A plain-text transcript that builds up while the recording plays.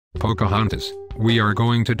Pocahontas, we are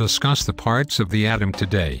going to discuss the parts of the atom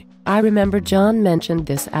today. I remember John mentioned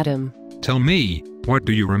this atom. Tell me, what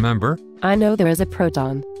do you remember? I know there is a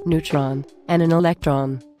proton, neutron, and an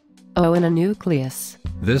electron. Oh, and a nucleus.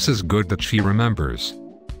 This is good that she remembers.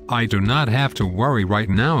 I do not have to worry right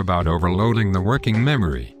now about overloading the working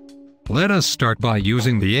memory. Let us start by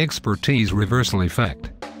using the expertise reversal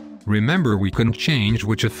effect. Remember, we can change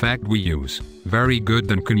which effect we use. Very good,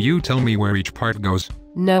 then can you tell me where each part goes?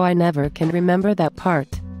 No, I never can remember that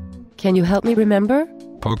part. Can you help me remember?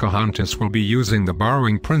 Pocahontas will be using the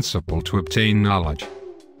borrowing principle to obtain knowledge.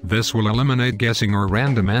 This will eliminate guessing or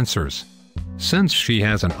random answers, since she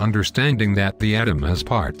has an understanding that the atom has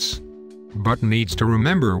parts, but needs to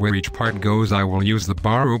remember where each part goes. I will use the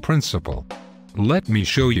borrow principle. Let me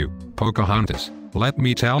show you, Pocahontas. Let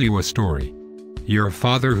me tell you a story. Your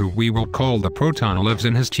father, who we will call the proton, lives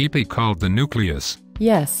in his teepee called the nucleus.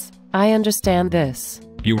 Yes, I understand this.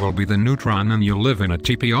 You will be the neutron and you live in a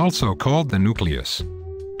teepee also called the nucleus.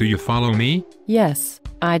 Do you follow me? Yes,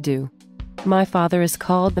 I do. My father is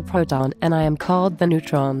called the proton and I am called the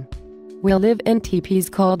neutron. We'll live in teepees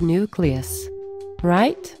called nucleus.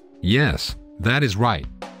 Right? Yes, that is right.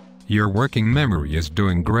 Your working memory is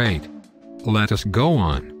doing great. Let us go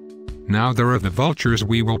on. Now there are the vultures,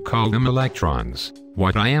 we will call them electrons.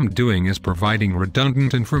 What I am doing is providing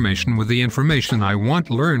redundant information with the information I want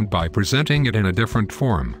learned by presenting it in a different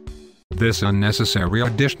form. This unnecessary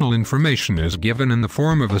additional information is given in the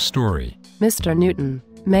form of a story. Mr. Newton,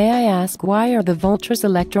 may I ask, why are the vultures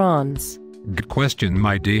electrons? Good question,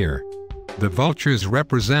 my dear. The vultures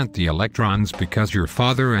represent the electrons because your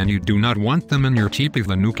father and you do not want them in your teepee,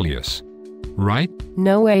 the nucleus. Right?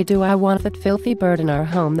 No way do I want that filthy bird in our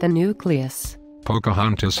home, the nucleus.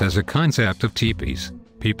 Pocahontas has a concept of teepees,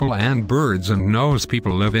 people and birds, and knows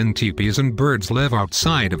people live in teepees and birds live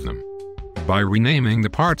outside of them. By renaming the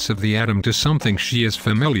parts of the atom to something she is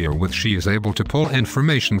familiar with, she is able to pull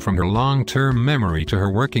information from her long-term memory to her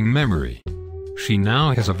working memory. She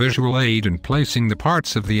now has a visual aid in placing the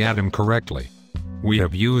parts of the atom correctly. We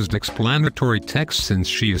have used explanatory text since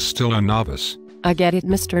she is still a novice. I get it,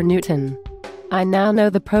 Mr. Newton. I now know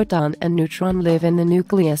the proton and neutron live in the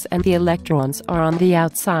nucleus and the electrons are on the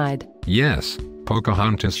outside. Yes,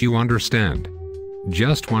 Pocahontas, you understand.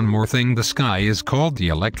 Just one more thing, the sky is called the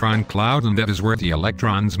electron cloud and that is where the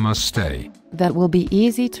electrons must stay. That will be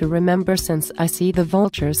easy to remember since I see the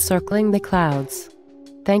vultures circling the clouds.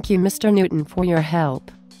 Thank you, Mr. Newton, for your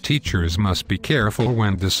help. Teachers must be careful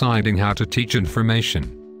when deciding how to teach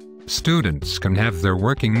information. Students can have their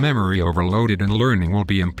working memory overloaded and learning will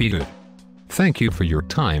be impeded. Thank you for your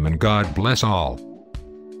time and God bless all.